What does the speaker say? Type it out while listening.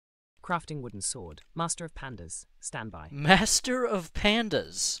Crafting wooden sword. Master of pandas. Stand by. Master of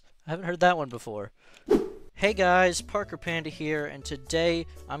pandas. I haven't heard that one before. Hey guys, Parker Panda here, and today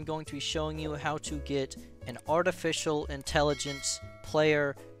I'm going to be showing you how to get an artificial intelligence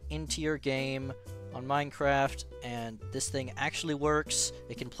player into your game on Minecraft, and this thing actually works.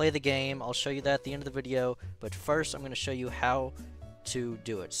 It can play the game. I'll show you that at the end of the video, but first I'm going to show you how to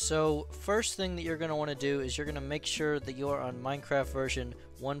do it. So first thing that you're going to want to do is you're going to make sure that you are on Minecraft version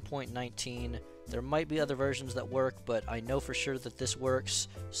 1.19. There might be other versions that work, but I know for sure that this works,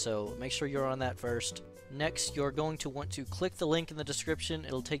 so make sure you're on that first. Next, you're going to want to click the link in the description.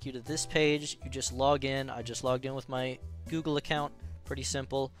 It'll take you to this page. You just log in. I just logged in with my Google account. Pretty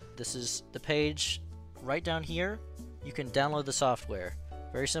simple. This is the page. Right down here, you can download the software.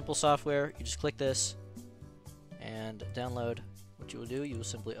 Very simple software. You just click this and download. What you will do, you will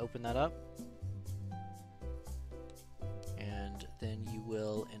simply open that up, and then you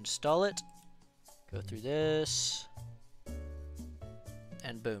will install it. Go through this,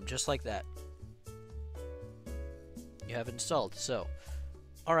 and boom, just like that. You have it installed. So,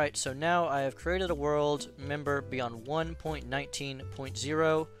 alright, so now I have created a world. Remember, be on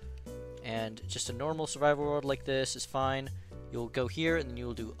 1.19.0, and just a normal survival world like this is fine. You'll go here, and then you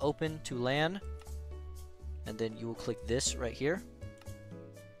will do open to LAN, and then you will click this right here,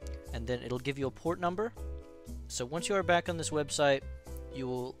 and then it'll give you a port number. So once you are back on this website, you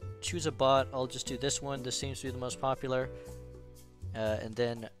will choose a bot. I'll just do this one. This seems to be the most popular. And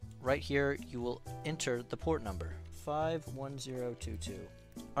then right here, you will enter the port number, 51022.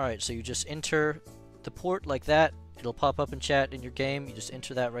 Alright, so you just enter the port like that. It'll pop up in chat in your game. You just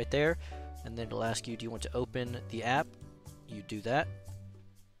enter that right there, and then it'll ask you, do you want to open the app? You do that.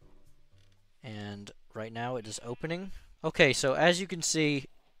 And right now it is opening. Okay, so as you can see,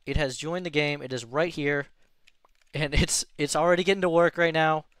 it has joined the game. It is right here, and it's already getting to work right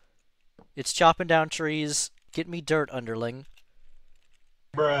now. It's chopping down trees. Get me dirt, underling.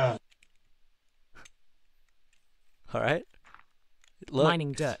 Bruh. Alright. Look,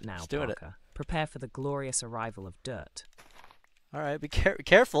 Mining dirt now, it's doing Parker. Prepare for the glorious arrival of dirt. Alright, be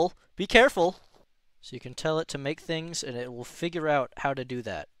careful. Be careful. So you can tell it to make things, and it will figure out how to do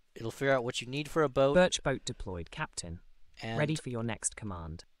that. It'll figure out what you need for a boat. Birch boat deployed, Captain. And Ready for your next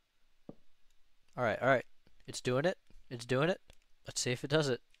command. Alright. It's doing it. It's doing it. Let's see if it does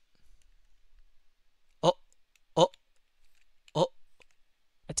it. Oh.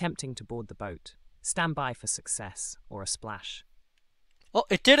 Attempting to board the boat. Stand by for success or a splash. Oh,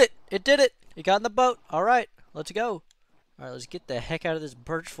 it did it! It did it! It got in the boat. Alright, let's go. Alright, let's get the heck out of this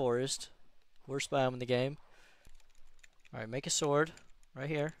birch forest. Worst biome in the game. Alright, make a sword. Right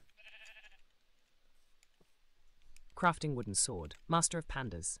here. Crafting wooden sword. Master of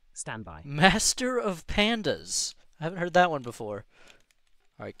pandas. Stand by. Master of pandas. I haven't heard that one before.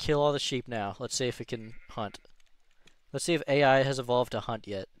 Alright, kill all the sheep now. Let's see if it can hunt. Let's see if AI has evolved to hunt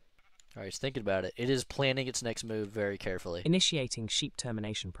yet. Alright, it's thinking about it. It is planning its next move very carefully. Initiating sheep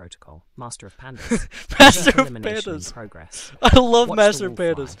termination protocol. Master of pandas. Master of Elimination in pandas. progress. I love Watch Master the of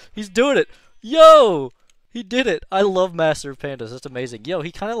wolf pandas. fly. He's doing it. Yo! He did it. I love Master of pandas. That's amazing. Yo,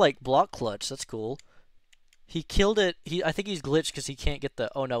 he kind of like block clutch. That's cool. He killed it. I think he's glitched because he can't get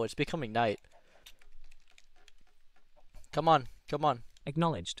the... Oh no, it's becoming night. Come on. Come on.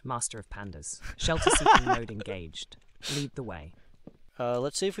 Acknowledged. Master of pandas. Shelter seeking mode engaged. Lead the way.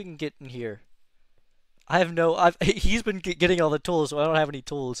 Let's see if we can get in here. I have no... He's been getting all the tools, so I don't have any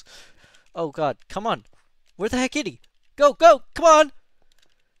tools. Oh god. Come on. Where the heck is he? Go! Go! Come on!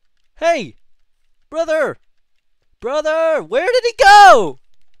 Hey! Brother! Brother! Where did he go?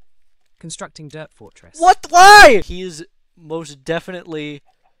 Constructing dirt fortress. What? Why? He is most definitely...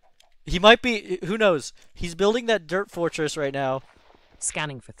 He might be... Who knows? He's building that dirt fortress right now.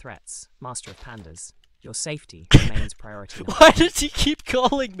 Scanning for threats. Master of pandas. Your safety remains priority number Why one. does he keep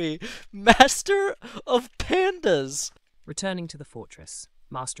calling me Master of Pandas? Returning to the fortress.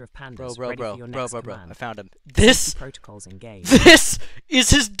 Master of pandas. Bro. Ready for your next I command. found him. This... Safety protocols engaged. This is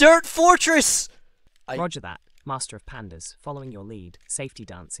his dirt fortress! Roger that. Master of pandas. Following your lead. Safety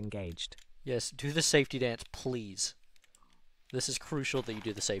dance engaged. Yes, do the safety dance, please. This is crucial that you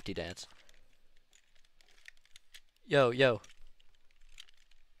do the safety dance. Yo.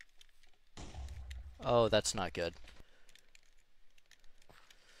 Oh, that's not good.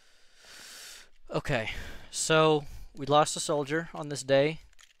 Okay, so we lost a soldier on this day.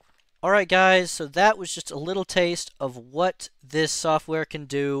 Alright guys, so that was just a little taste of what this software can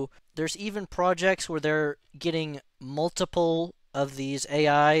do. There's even projects where they're getting multiple of these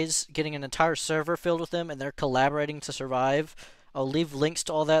AIs, getting an entire server filled with them, and they're collaborating to survive. I'll leave links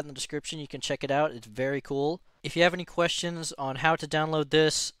to all that in the description. You can check it out. It's very cool. If you have any questions on how to download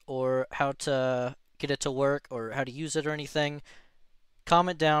this or how to get it to work or how to use it or anything,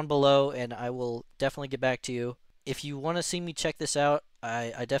 comment down below and I will definitely get back to you. If you want to see me check this out,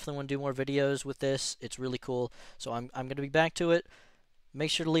 I definitely want to do more videos with this. It's really cool. So I'm going to be back to it. Make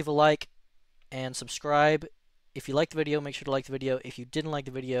sure to leave a like and subscribe. If you liked the video, make sure to like the video. If you didn't like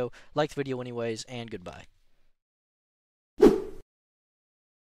the video anyways, and goodbye.